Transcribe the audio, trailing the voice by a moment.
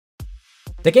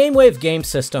The GameWave game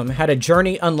system had a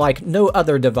journey unlike no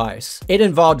other device. It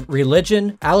involved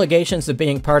religion, allegations of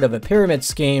being part of a pyramid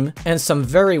scheme, and some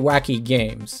very wacky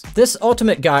games. This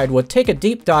ultimate guide will take a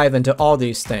deep dive into all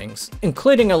these things,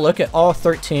 including a look at all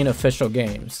 13 official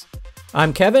games.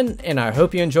 I'm Kevin, and I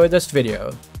hope you enjoyed this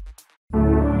video.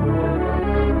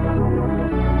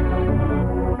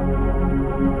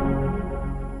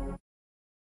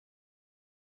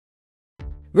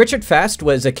 Richard Fast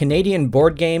was a Canadian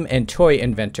board game and toy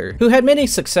inventor who had many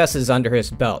successes under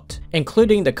his belt,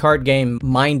 including the card game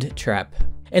Mind Trap.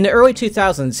 In the early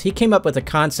 2000s, he came up with a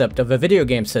concept of a video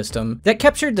game system that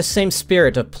captured the same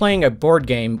spirit of playing a board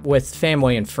game with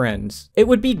family and friends. It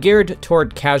would be geared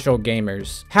toward casual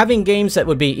gamers, having games that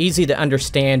would be easy to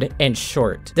understand and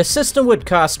short. The system would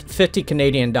cost $50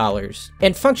 Canadian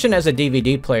and function as a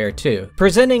DVD player too,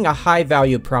 presenting a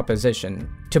high-value proposition.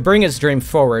 To bring his dream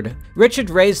forward, Richard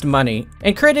raised money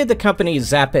and created the company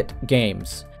Zapit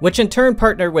Games, which in turn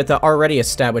partnered with an already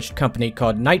established company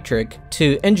called Nytric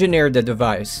to engineer the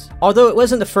device. Although it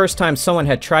wasn't the first time someone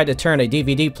had tried to turn a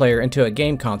DVD player into a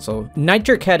game console,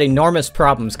 Nytric had enormous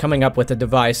problems coming up with a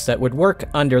device that would work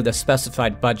under the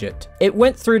specified budget. It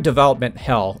went through development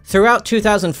hell. Throughout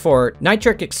 2004,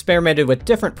 Nytric experimented with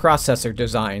different processor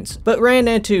designs, but ran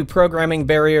into programming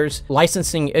barriers,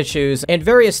 licensing issues, and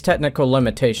various technical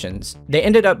limitations. They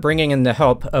ended up bringing in the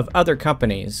help of other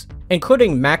companies,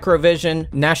 including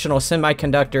Macrovision, National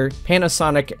Semiconductor,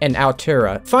 Panasonic, and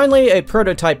Altura. Finally, a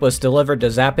prototype was delivered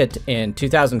to Zapit in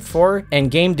 2004,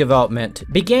 and game development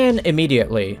began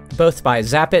immediately, both by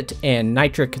Zapit and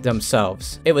Nytric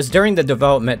themselves. It was during the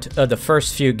development of the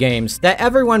first few games that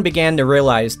everyone began to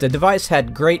realize the device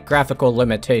had great graphical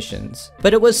limitations.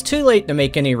 But it was too late to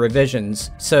make any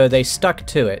revisions, so they stuck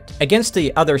to it. Against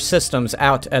the other systems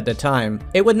out at the time,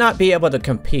 it would not be able to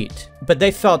compete, but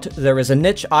they felt there was a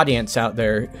niche audience out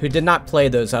there who did not play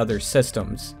those other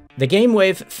systems. The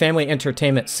GameWave family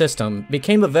entertainment system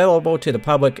became available to the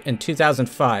public in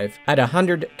 2005 at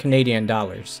 $100 Canadian.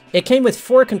 It came with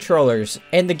 4 controllers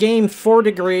and the game 4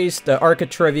 Degrees The Arc of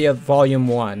Trivia Volume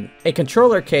 1. A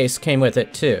controller case came with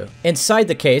it too. Inside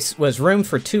the case was room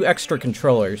for 2 extra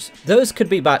controllers. Those could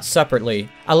be bought separately,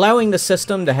 allowing the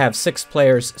system to have 6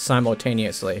 players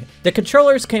simultaneously. The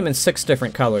controllers came in 6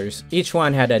 different colors. Each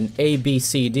one had an A, B,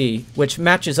 C, D, which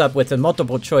matches up with the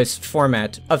multiple choice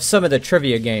format of some of the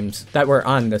trivia games that were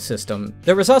on the system.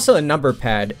 There was also a number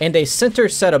pad and a center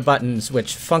set of buttons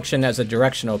which function as a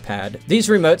directional pad. These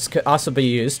remotes could also be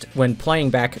used when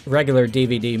playing back regular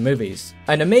DVD movies.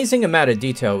 An amazing amount of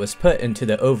detail was put into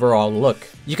the overall look.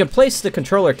 You can place the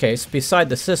controller case beside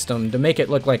the system to make it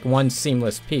look like one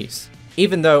seamless piece.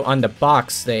 Even though on the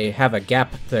box they have a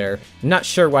gap there, not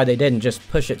sure why they didn't just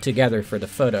push it together for the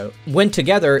photo. When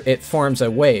together, it forms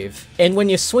a wave, and when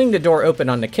you swing the door open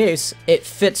on the case, it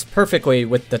fits perfectly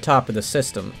with the top of the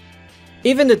system.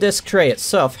 Even the disc tray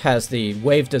itself has the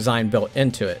wave design built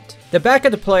into it. The back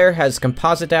of the player has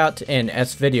composite out and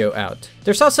S-video out.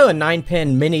 There's also a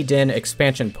 9-pin mini-DIN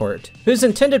expansion port, whose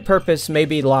intended purpose may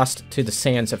be lost to the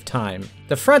sands of time.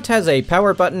 The front has a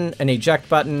power button, an eject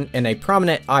button, and a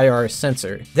prominent IR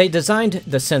sensor. They designed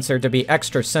the sensor to be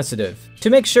extra sensitive, to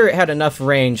make sure it had enough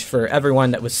range for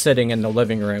everyone that was sitting in the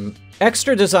living room.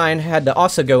 Extra design had to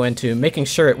also go into making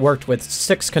sure it worked with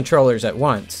 6 controllers at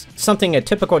once, something a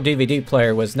typical DVD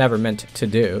player was never meant to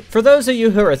do. For those of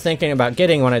you who are thinking about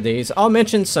getting one of these, I'll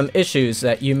mention some issues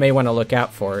that you may want to look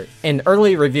out for. In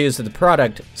early reviews of the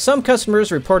product, some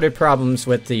customers reported problems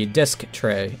with the disc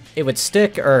tray. It would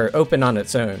stick or open on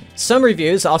its own. Some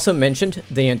reviews also mentioned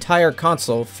the entire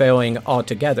console failing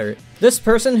altogether. This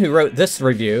person who wrote this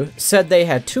review said they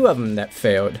had 2 of them that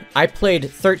failed. I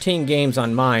played 13 games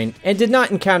on mine and did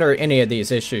not encounter any of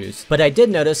these issues, but I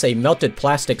did notice a melted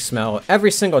plastic smell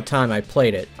every single time I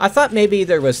played it. I thought maybe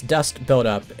there was dust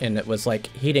buildup and it was like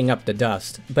heating up the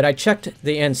dust, but I checked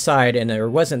the inside and there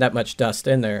wasn't that much dust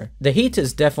in there. The heat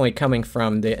is definitely coming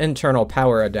from the internal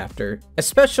power adapter,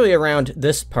 especially around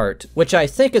this part, which I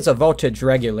think is a voltage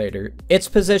regulator. Its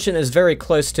position is very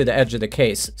close to the edge of the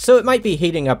case, so it might be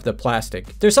heating up the plastic.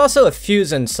 There's also a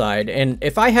fuse inside, and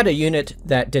if I had a unit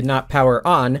that did not power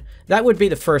on, that would be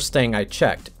the first thing I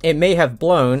checked. It may have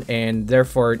blown and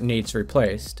therefore needs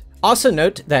replaced. Also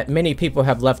note that many people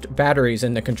have left batteries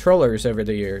in the controllers over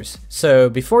the years, so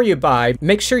before you buy,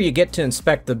 make sure you get to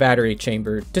inspect the battery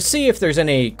chamber to see if there's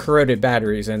any corroded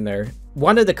batteries in there.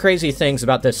 One of the crazy things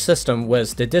about this system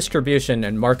was the distribution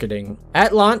and marketing.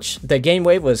 At launch, the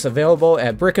GameWave was available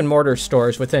at brick-and-mortar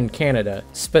stores within Canada,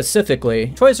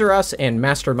 specifically Toys R Us and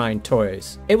Mastermind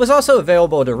Toys. It was also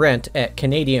available to rent at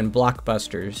Canadian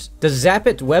Blockbusters. The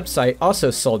Zapit website also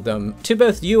sold them to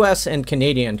both US and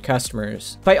Canadian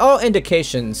customers. By all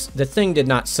indications, the thing did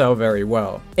not sell very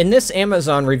well. In this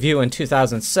Amazon review in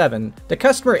 2007, the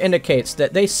customer indicates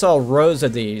that they saw rows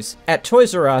of these at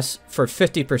Toys R Us for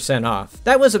 50% off.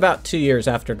 That was about 2 years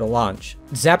after the launch.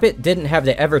 Zapit didn't have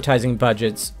the advertising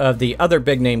budgets of the other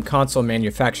big-name console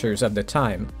manufacturers of the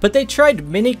time, but they tried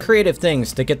many creative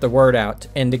things to get the word out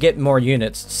and to get more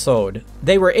units sold.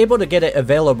 They were able to get it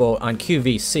available on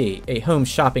QVC, a home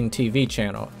shopping TV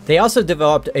channel. They also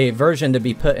developed a version to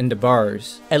be put into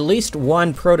bars. At least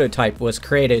one prototype was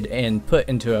created and put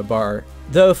into a bar,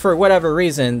 though for whatever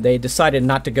reason they decided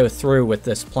not to go through with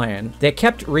this plan. They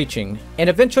kept reaching, and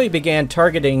eventually began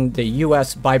targeting the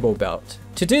US Bible Belt.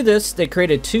 To do this, they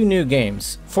created 2 new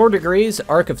games, 4 Degrees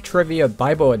Arc of Trivia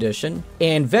Bible Edition,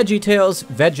 and VeggieTales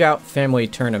Veg-Out Family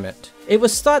Tournament. It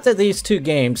was thought that these 2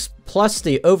 games, plus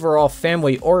the overall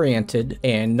family-oriented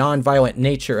and non-violent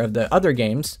nature of the other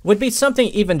games, would be something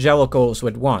evangelicals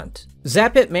would want.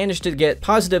 Zapit managed to get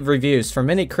positive reviews from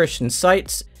many Christian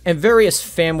sites and various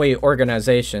family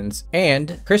organizations,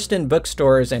 and Christian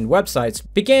bookstores and websites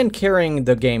began carrying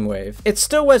the GameWave. It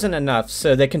still wasn't enough,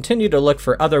 so they continued to look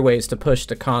for other ways to push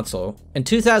the console. In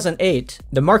 2008,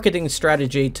 the marketing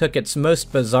strategy took its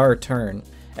most bizarre turn.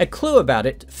 A clue about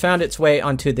it found its way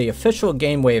onto the official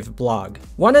GameWave blog.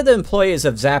 One of the employees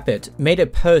of Zapit made a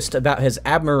post about his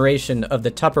admiration of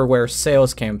the Tupperware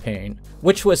sales campaign,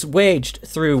 which was waged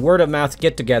through word-of-mouth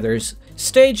get-togethers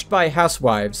staged by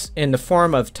housewives in the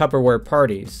form of Tupperware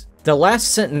parties. The last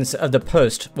sentence of the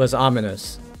post was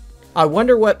ominous. "I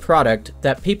wonder what product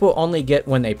that people only get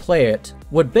when they play it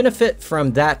would benefit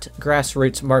from that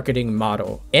grassroots marketing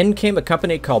model." In came a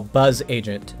company called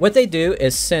BzzAgents. What they do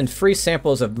is send free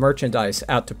samples of merchandise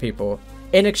out to people.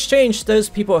 In exchange, those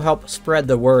people help spread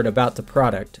the word about the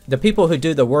product. The people who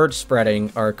do the word spreading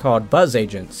are called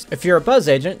BzzAgents. If you're a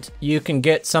BzzAgent, you can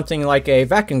get something like a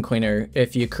vacuum cleaner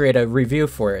if you create a review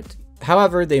for it.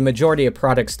 However, the majority of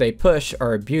products they push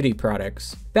are beauty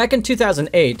products. Back in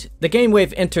 2008, the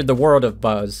GameWave entered the world of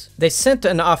Buzz. They sent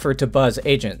an offer to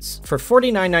BzzAgents. For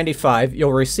 $49.95,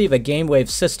 you'll receive a GameWave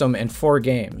system and 4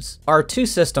 games, or 2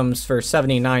 systems for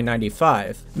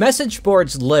 $79.95. Message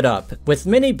boards lit up, with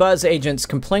many BzzAgents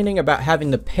complaining about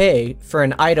having to pay for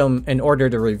an item in order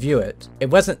to review it. It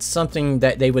wasn't something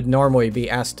that they would normally be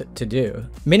asked to do.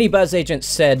 Many BzzAgents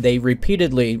said they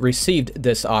repeatedly received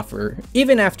this offer,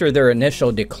 even after their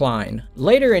initial decline.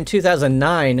 Later in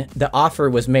 2009, the offer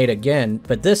was made again,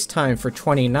 but this time for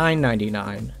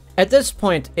 $29.99. At this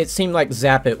point, it seemed like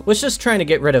Zapit was just trying to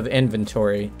get rid of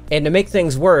inventory. And to make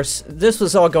things worse, this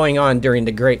was all going on during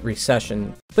the Great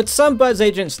Recession. But some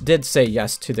BzzAgents did say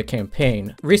yes to the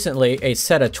campaign. Recently, a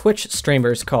set of Twitch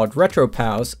streamers called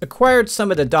RetroPals acquired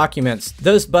some of the documents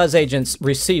those BzzAgents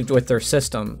received with their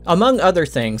system. Among other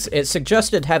things, it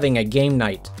suggested having a game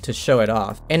night to show it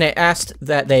off, and it asked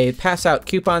that they pass out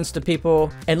coupons to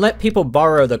people and let people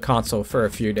borrow the console for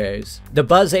a few days. The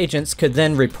BzzAgents could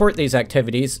then report these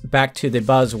activities back to the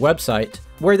Buzz website,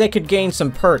 where they could gain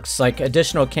some perks like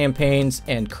additional campaigns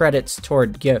and credits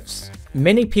toward gifts.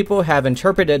 Many people have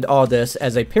interpreted all this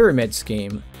as a pyramid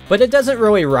scheme, but it doesn't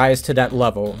really rise to that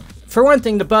level. For one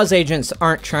thing, the BzzAgents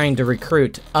aren't trying to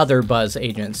recruit other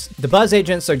BzzAgents. The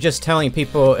BzzAgents are just telling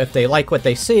people, if they like what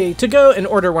they see, to go and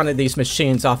order one of these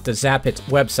machines off the Zapit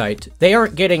website. They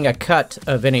aren't getting a cut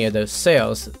of any of those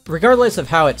sales. Regardless of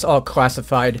how it's all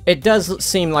classified, it does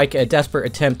seem like a desperate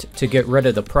attempt to get rid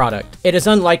of the product. It is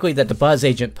unlikely that the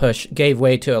BzzAgent push gave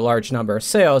way to a large number of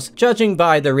sales, judging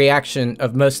by the reaction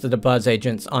of most of the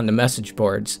BzzAgents on the message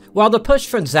boards. While the push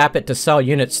from Zapit to sell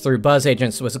units through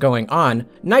BzzAgents was going on,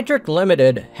 Nytric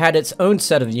Limited had its own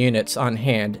set of units on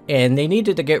hand, and they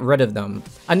needed to get rid of them.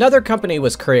 Another company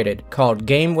was created called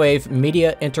GameWave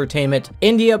Media Entertainment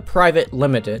India Private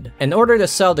Limited. In order to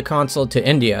sell the console to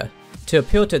India, to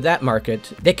appeal to that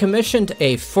market, they commissioned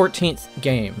a 14th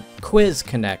game, Quiz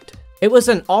Konnect. It was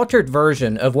an altered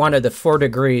version of one of the 4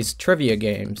 Degrees trivia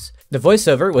games. The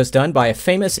voiceover was done by a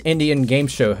famous Indian game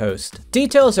show host.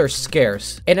 Details are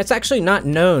scarce, and it's actually not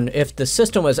known if the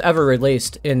system was ever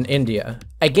released in India.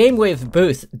 A GameWave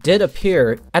booth did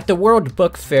appear at the World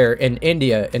Book Fair in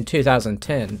India in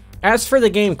 2010. As for the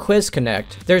game Quiz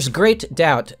Konnect, there's great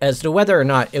doubt as to whether or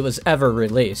not it was ever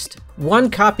released. One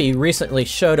copy recently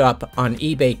showed up on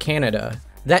eBay Canada.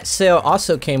 That sale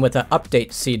also came with an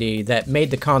update CD that made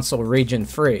the console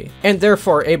region-free, and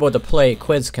therefore able to play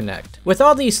Quiz Konnect. With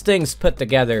all these things put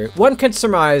together, one can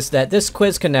surmise that this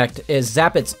Quiz Konnect is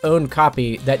Zapit's own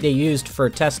copy that they used for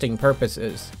testing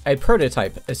purposes. A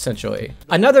prototype, essentially.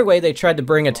 Another way they tried to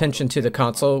bring attention to the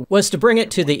console was to bring it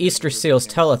to the Easter Seals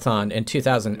Telethon in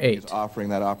 2008. Offering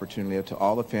that opportunity to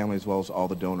all the families as well as all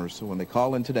the donors. So when they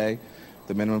call in today,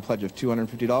 the minimum pledge of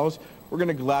 $250, we're going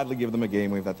to gladly give them a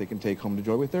Game Wave that they can take home to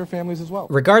enjoy with their families as well.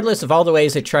 Regardless of all the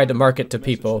ways they tried to market to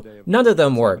people, none of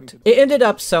them worked. It ended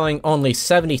up selling only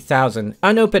 70,000.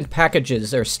 Unopened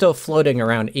packages are still floating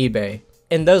around eBay.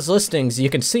 In those listings, you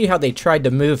can see how they tried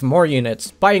to move more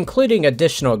units by including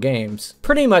additional games,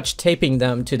 pretty much taping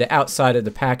them to the outside of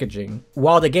the packaging.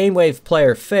 While the Game Wave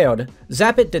player failed,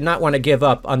 Zapit did not want to give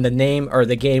up on the name or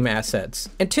the game assets.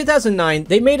 In 2009,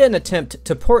 they made an attempt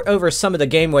to port over some of the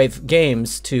Game Wave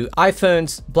games to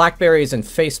iPhones, Blackberries, and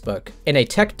Facebook. In a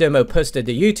tech demo posted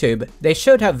to YouTube, they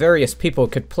showed how various people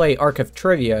could play Ark of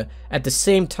Trivia at the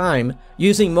same time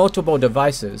using multiple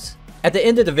devices. At the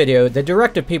end of the video, they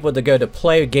directed people to go to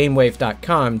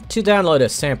playgamewave.com to download a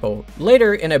sample.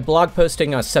 Later, in a blog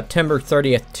posting on September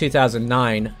 30th,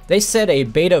 2009, they said a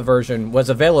beta version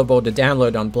was available to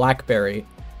download on BlackBerry.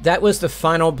 That was the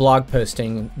final blog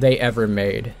posting they ever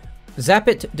made.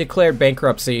 Zapit declared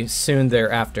bankruptcy soon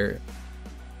thereafter.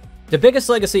 The biggest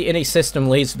legacy any system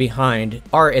leaves behind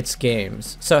are its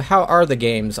games. So how are the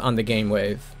games on the Game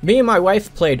Wave? Me and my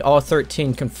wife played all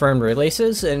 13 confirmed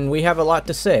releases, and we have a lot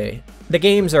to say. The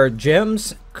games are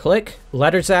Gemz, Click,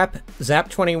 Letter Zap, Zap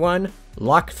 21,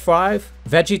 Lock 5,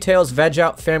 VeggieTales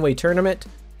Veg-Out Family Tournament,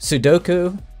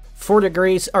 Sudoku, 4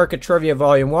 Degrees Ark of Trivia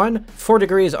Volume 1, 4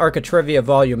 Degrees Ark of Trivia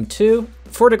Volume 2,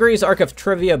 4 Degrees Ark of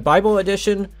Trivia Bible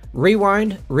Edition,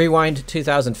 Rewind, Rewind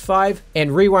 2005,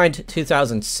 and Rewind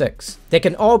 2006. They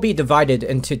can all be divided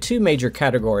into two major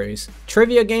categories,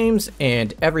 trivia games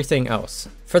and everything else.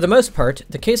 For the most part,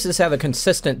 the cases have a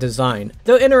consistent design,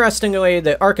 though interestingly,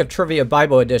 the Ark of Trivia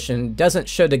Bible Edition doesn't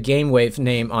show the Game Wave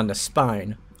name on the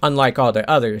spine, unlike all the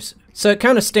others. So it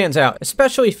kind of stands out,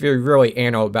 especially if you're really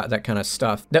anal about that kind of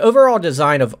stuff. The overall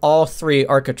design of all 3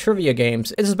 Ark of Trivia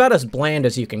games is about as bland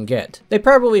as you can get. They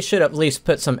probably should at least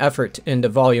put some effort into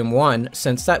Volume 1,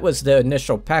 since that was the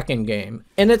initial packing game,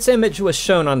 and its image was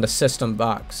shown on the system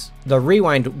box. The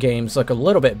Rewind games look a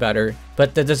little bit better,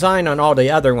 but the design on all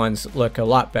the other ones look a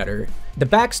lot better. The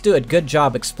backs do a good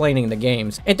job explaining the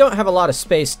games, and don't have a lot of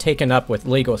space taken up with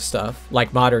legal stuff,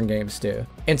 like modern games do.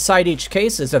 Inside each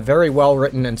case is a very well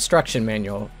written instruction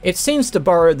manual. It seems to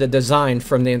borrow the design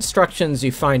from the instructions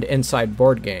you find inside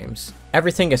board games.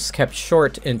 Everything is kept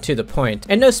short and to the point,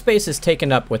 and no space is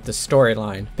taken up with the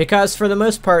storyline, because for the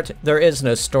most part, there is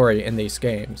no story in these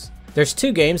games. There's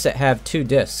 2 games that have 2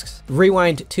 discs,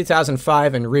 Rewind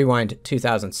 2005 and Rewind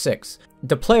 2006.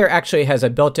 The player actually has a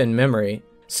built-in memory,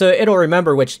 so it'll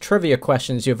remember which trivia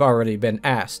questions you've already been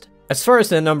asked. As far as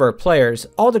the number of players,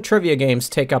 all the trivia games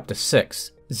take up to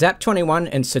 6. Zap 21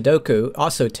 and Sudoku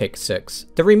also take 6.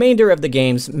 The remainder of the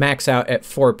games max out at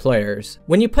 4 players.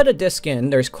 When you put a disc in,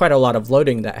 there's quite a lot of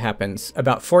loading that happens,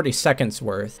 about 40 seconds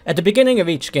worth. At the beginning of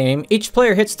each game, each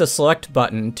player hits the select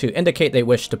button to indicate they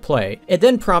wish to play. It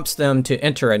then prompts them to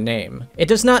enter a name. It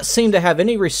does not seem to have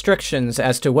any restrictions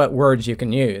as to what words you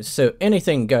can use, so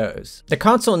anything goes. The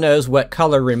console knows what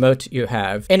color remote you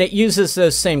have, and it uses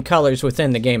those same colors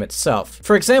within the game itself.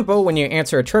 For example, when you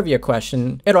answer a trivia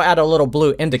question, it'll add a little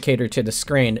blue indicator to the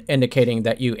screen indicating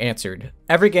that you answered.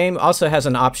 Every game also has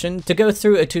an option to go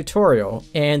through a tutorial,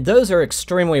 and those are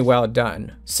extremely well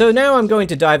done. So now I'm going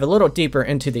to dive a little deeper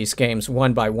into these games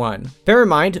one by one. Bear in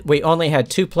mind, we only had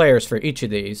 2 players for each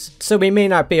of these, so we may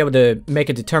not be able to make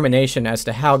a determination as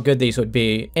to how good these would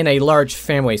be in a large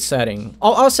family setting.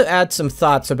 I'll also add some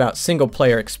thoughts about single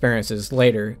player experiences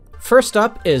later. First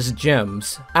up is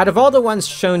Gemz. Out of all the ones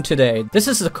shown today, this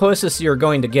is the closest you're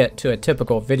going to get to a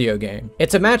typical video game.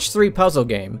 It's a match 3 puzzle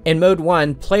game. In mode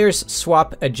 1, players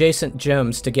swap adjacent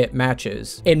gems to get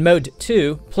matches. In mode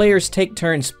 2, players take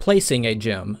turns placing a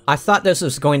gem. I thought this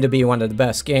was going to be one of the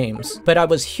best games, but I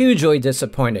was hugely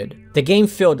disappointed. The game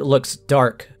field looks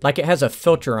dark, like it has a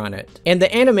filter on it. And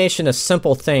the animation of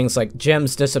simple things like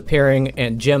gems disappearing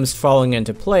and gems falling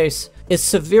into place is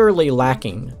severely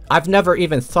lacking. I've never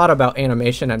even thought about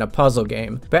animation in a puzzle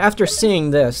game, but after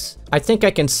seeing this, I think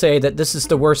I can say that this is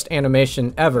the worst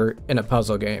animation ever in a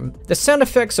puzzle game. The sound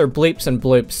effects are bleeps and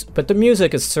bloops, but the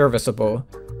music is serviceable.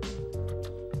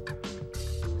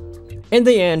 In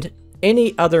the end,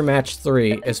 any other match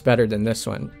 3 is better than this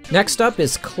one. Next up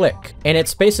is Click, and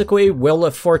it's basically Wheel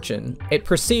of Fortune. It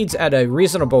proceeds at a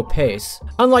reasonable pace,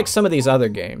 unlike some of these other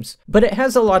games, but it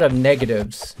has a lot of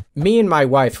negatives. Me and my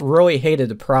wife really hated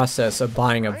the process of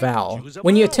buying a vowel.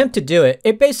 When you attempt to do it,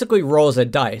 it basically rolls a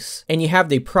dice, and you have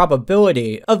the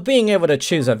probability of being able to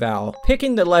choose a vowel.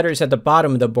 Picking the letters at the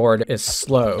bottom of the board is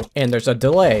slow, and there's a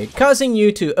delay, causing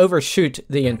you to overshoot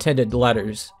the intended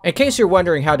letters. In case you're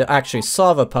wondering how to actually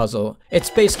solve a puzzle, it's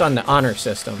based on the honor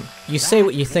system. You say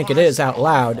what you think it is out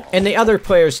loud, and the other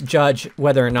players judge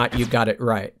whether or not you got it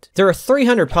right. There are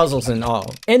 300 puzzles in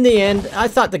all. In the end, I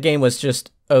thought the game was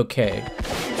just okay.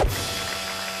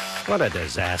 What a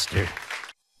disaster.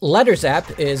 Letters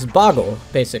app is Boggle,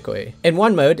 basically. In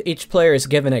one mode, each player is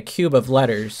given a cube of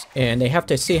letters, and they have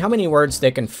to see how many words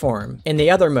they can form. In the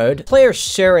other mode, players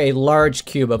share a large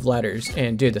cube of letters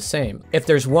and do the same. If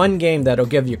there's one game that'll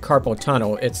give you carpal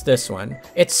tunnel, it's this one.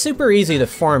 It's super easy to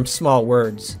form small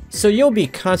words, so you'll be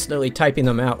constantly typing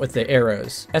them out with the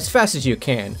arrows, as fast as you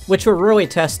can, which will really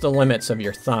test the limits of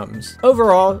your thumbs.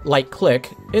 Overall, like Click,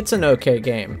 it's an okay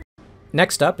game.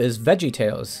 Next up is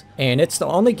VeggieTales, and it's the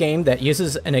only game that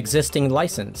uses an existing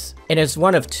license, and is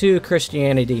one of 2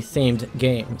 Christianity-themed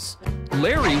games.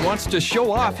 Larry wants to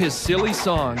show off his silly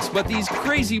songs, but these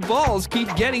crazy balls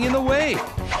keep getting in the way.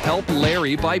 Help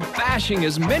Larry by bashing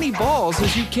as many balls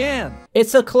as you can.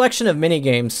 It's a collection of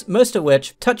mini-games, most of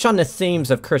which touch on the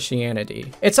themes of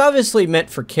Christianity. It's obviously meant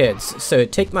for kids, so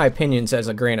take my opinions as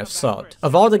a grain of salt.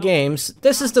 Of all the games,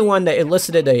 this is the one that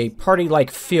elicited a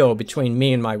party-like feel between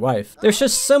me and my wife. There's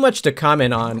just so much to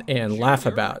comment on and laugh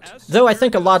about, though I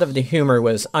think a lot of the humor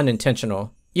was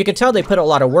unintentional. You can tell they put a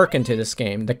lot of work into this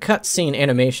game. The cutscene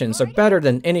animations are better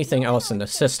than anything else in the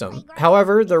system.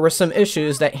 However, there were some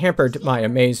issues that hampered my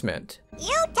amazement.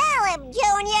 You tell him,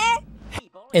 Junior!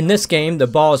 In this game, the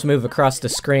balls move across the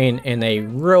screen in a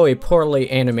really poorly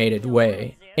animated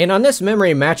way. And on this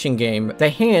memory matching game, the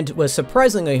hand was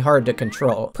surprisingly hard to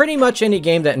control. Pretty much any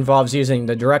game that involves using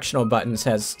the directional buttons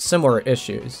has similar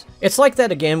issues. It's like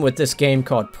that again with this game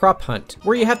called Prop Hunt,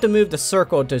 where you have to move the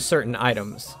circle to certain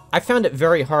items. I found it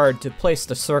very hard to place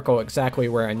the circle exactly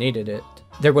where I needed it.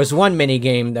 There was one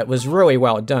minigame that was really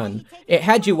well done. It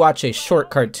had you watch a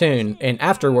short cartoon, and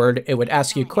afterward it would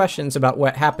ask you questions about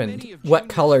what happened, what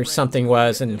color something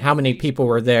was, and how many people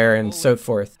were there, and so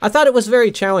forth. I thought it was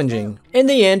very challenging. In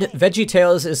the end,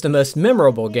 VeggieTales is the most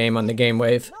memorable game on the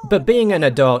GameWave, but being an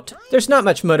adult, there's not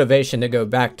much motivation to go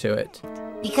back to it.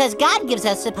 Because God gives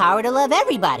us the power to love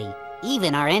everybody,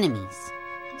 even our enemies.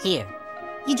 Here,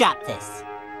 you drop this.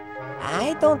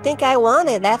 I don't think I want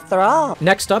it after all.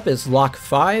 Next up is Lock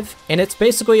 5, and it's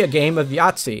basically a game of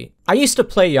Yahtzee. I used to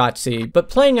play Yahtzee, but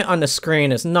playing it on the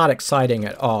screen is not exciting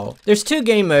at all. There's 2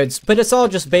 game modes, but it's all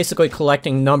just basically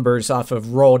collecting numbers off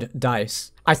of rolled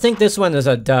dice. I think this one is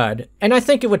a dud, and I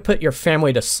think it would put your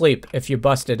family to sleep if you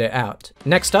busted it out.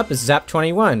 Next up is Zap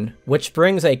 21, which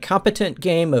brings a competent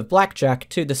game of blackjack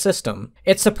to the system.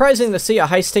 It's surprising to see a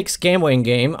high-stakes gambling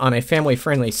game on a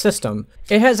family-friendly system.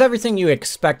 It has everything you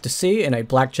expect to see in a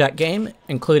blackjack game,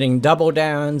 including double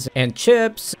downs and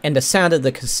chips and the sound of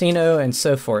the casino and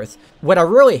so forth. What I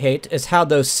really hate is how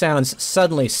those sounds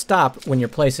suddenly stop when you're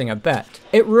placing a bet.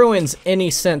 It ruins any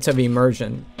sense of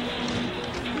immersion.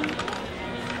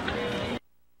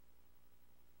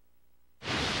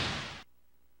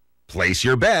 Place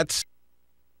your bets.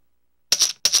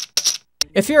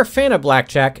 If you're a fan of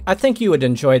blackjack, I think you would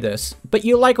enjoy this, but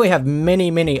you likely have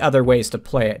many other ways to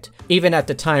play it, even at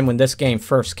the time when this game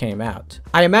first came out.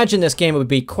 I imagine this game would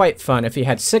be quite fun if you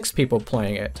had 6 people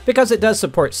playing it, because it does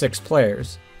support 6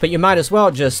 players, but you might as well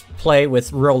just play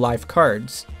with real-life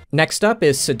cards. Next up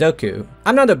is Sudoku.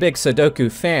 I'm not a big Sudoku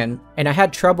fan, and I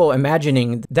had trouble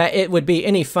imagining that it would be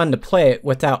any fun to play it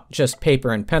without just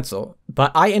paper and pencil.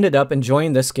 But I ended up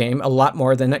enjoying this game a lot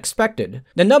more than expected.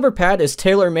 The number pad is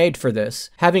tailor-made for this,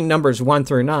 having numbers 1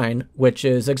 through 9, which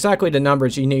is exactly the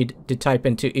numbers you need to type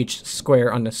into each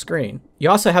square on the screen. You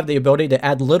also have the ability to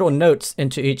add little notes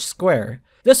into each square.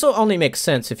 This will only make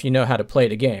sense if you know how to play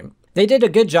the game. They did a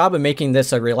good job of making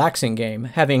this a relaxing game,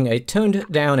 having a toned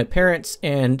down appearance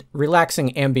and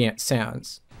relaxing ambient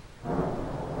sounds.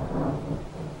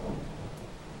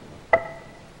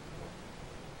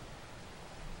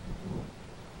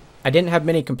 I didn't have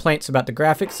many complaints about the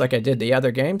graphics like I did the other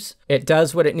games. It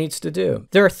does what it needs to do.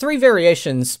 There are 3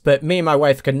 variations, but me and my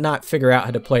wife could not figure out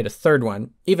how to play the third one.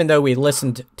 even though we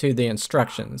listened to the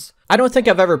instructions. I don't think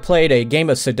I've ever played a game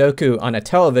of Sudoku on a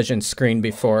television screen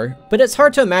before, but it's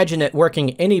hard to imagine it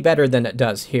working any better than it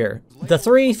does here. The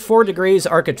 3 4 Degrees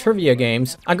Arca Trivia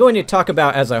games I'm going to talk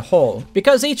about as a whole,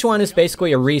 because each one is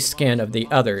basically a reskin of the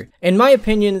other. In my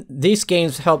opinion, these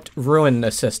games helped ruin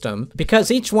the system, because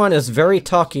each one is very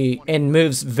talky and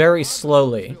moves very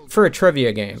slowly for a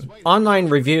trivia game. Online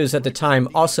reviews at the time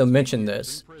also mentioned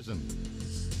this.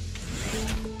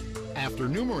 After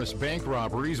numerous bank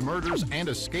robberies, murders, and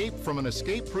escape from an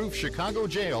escape-proof Chicago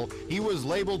jail, he was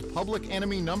labeled public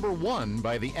enemy #1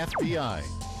 by the FBI.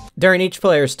 During each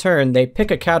player's turn, they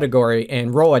pick a category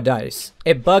and roll a dice.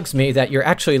 It bugs me that you're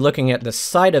actually looking at the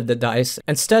side of the dice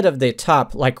instead of the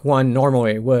top like one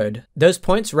normally would. Those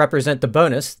points represent the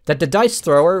bonus that the dice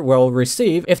thrower will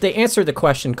receive if they answer the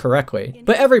question correctly.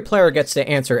 But every player gets to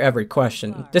answer every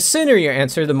question. The sooner you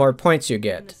answer, the more points you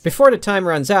get. Before the time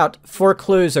runs out, 4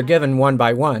 clues are given one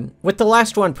by one, with the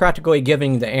last one practically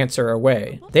giving the answer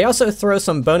away. They also throw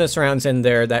some bonus rounds in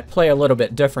there that play a little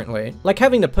bit differently, like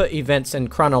having to put events in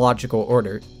chronological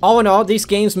order. All in all, these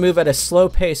games move at a slow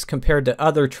pace compared to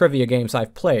other trivia games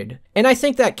I've played. And I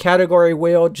think that category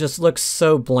wheel just looks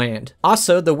so bland.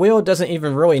 Also, the wheel doesn't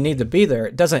even really need to be there.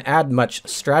 It doesn't add much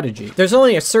strategy. There's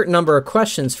only a certain number of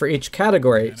questions for each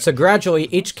category, so gradually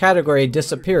each category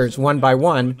disappears one by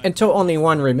one until only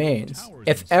one remains.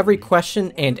 If every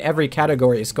question and every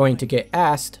category is going to get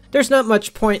asked, there's not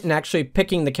much point in actually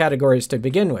picking the categories to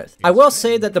begin with. I will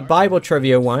say that the Bible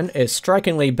trivia one is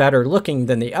strikingly better looking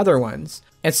than the other ones.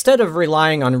 Instead of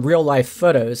relying on real-life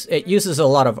photos, it uses a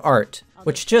lot of art,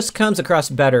 which just comes across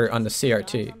better on the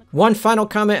CRT. One final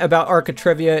comment about Arca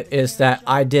Trivia is that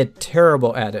I did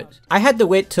terrible at it. I had to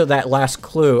wait till that last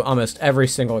clue almost every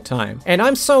single time. And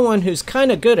I'm someone who's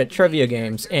kinda good at trivia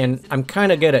games, and I'm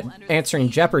kinda good at answering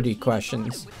Jeopardy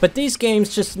questions. But these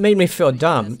games just made me feel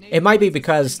dumb. It might be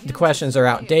because the questions are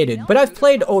outdated, but I've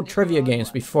played old trivia games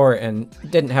before and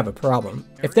didn't have a problem.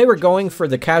 If they were going for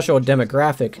the casual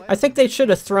demographic, I think they should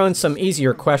have thrown some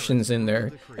easier questions in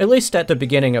there, at least at the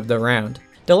beginning of the round.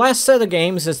 The last set of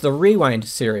games is the Rewind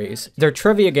series. They're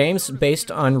trivia games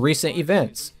based on recent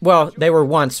events. Well, they were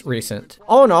once recent.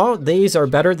 All in all, these are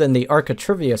better than the Arca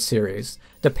Trivia series.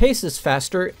 The pace is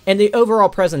faster, and the overall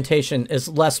presentation is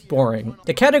less boring.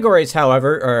 The categories,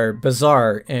 however, are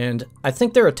bizarre, and I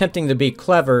think they're attempting to be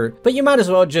clever, but you might as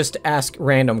well just ask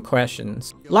random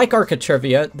questions. Like Arca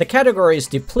Trivia, the categories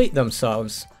deplete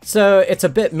themselves, so it's a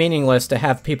bit meaningless to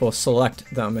have people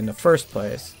select them in the first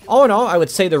place. All in all, I would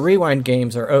say the Rewind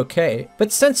games are okay,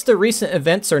 but since the recent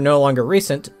events are no longer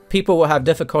recent, people will have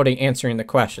difficulty answering the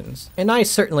questions. And I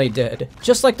certainly did.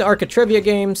 Just like the Arca Trivia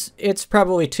games, it's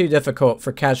probably too difficult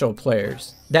for casual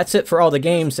players. That's it for all the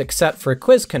games except for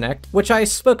Quiz Konnect, which I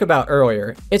spoke about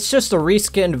earlier. It's just a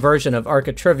reskinned version of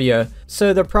Arca Trivia,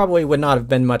 so there probably would not have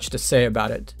been much to say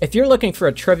about it. If you're looking for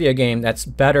a trivia game that's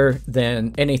better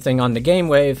than anything on the Game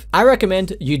Wave, I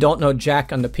recommend You Don't Know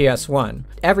Jack on the PS1.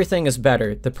 Everything is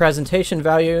better. The presentation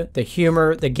value, the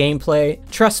humor, the gameplay.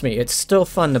 Trust me, it's still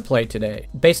fun to play today.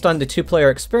 Based on the 2-player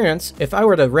experience, if I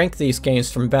were to rank these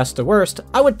games from best to worst,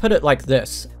 I would put it like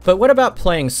this. But what about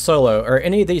playing solo? Are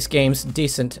any of these games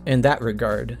decent in that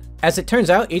regard? As it turns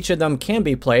out, each of them can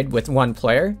be played with one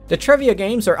player. The trivia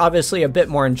games are obviously a bit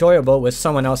more enjoyable with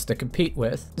someone else to compete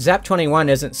with. Zap 21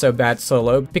 isn't so bad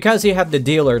solo because you have the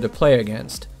dealer to play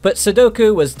against. But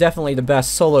Sudoku was definitely the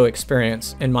best solo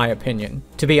experience in my opinion.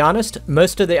 To be honest,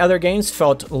 most of the other games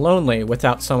felt lonely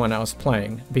without someone else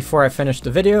playing. Before I finish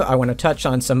the video, I want to touch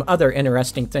on some other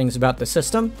interesting things about the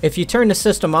system. If you turn the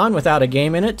system on without a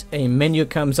game in it, a menu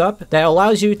comes up that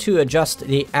allows you to adjust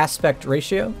the aspect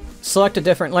ratio, select a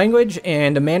different language,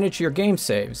 and manage your game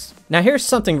saves. Now here's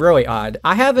something really odd.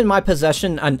 I have in my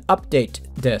possession an update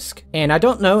disc, and I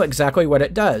don't know exactly what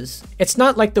it does. It's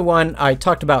not like the one I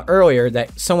talked about earlier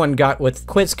that someone got with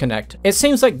Quiz Konnect. It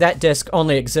seems like that disc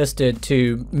only existed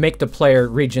to make the player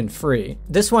region free.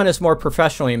 This one is more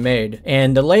professionally made,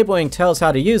 and the labeling tells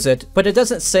how to use it, but it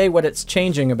doesn't say what it's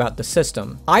changing about the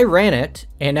system. I ran it,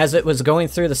 and as it was going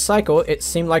through the cycle, it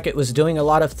seemed like it was doing a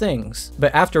lot of things.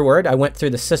 But afterward, I went through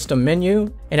the system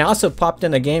menu, and I also popped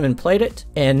in the game and played it,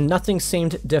 and nothing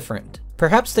seemed different.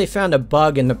 Perhaps they found a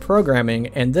bug in the programming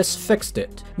and this fixed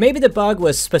it. Maybe the bug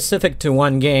was specific to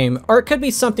one game, or it could be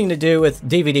something to do with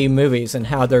DVD movies and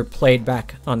how they're played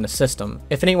back on the system.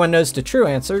 If anyone knows the true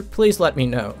answer, please let me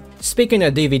know. Speaking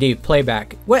of DVD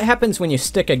playback, what happens when you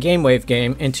stick a GameWave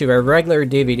game into a regular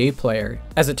DVD player?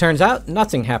 As it turns out,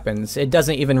 nothing happens. It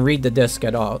doesn't even read the disc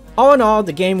at all. All in all,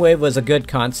 the GameWave was a good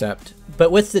concept.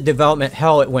 but with the development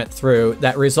hell it went through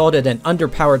that resulted in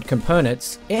underpowered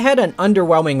components, it had an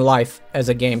underwhelming life as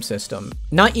a game system.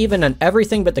 Not even an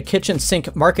everything but the kitchen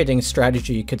sink marketing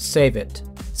strategy could save it.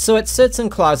 So it sits in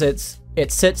closets,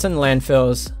 it sits in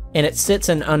landfills, and it sits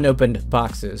in unopened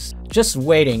boxes, just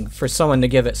waiting for someone to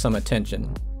give it some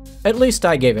attention. At least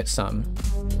I gave it some.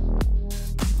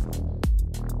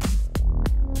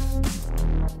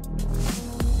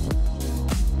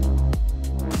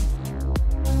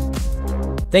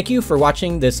 Thank you for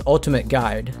watching this ultimate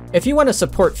guide. If you want to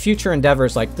support future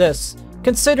endeavors like this,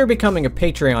 consider becoming a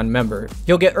Patreon member.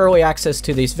 You'll get early access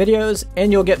to these videos,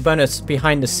 and you'll get bonus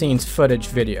behind the scenes footage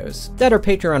videos that are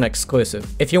Patreon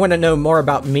exclusive. If you want to know more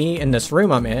about me and this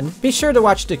room I'm in, be sure to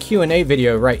watch the Q&A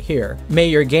video right here. May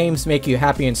your games make you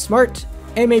happy and smart,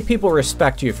 and may people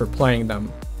respect you for playing them.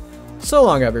 So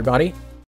long, everybody.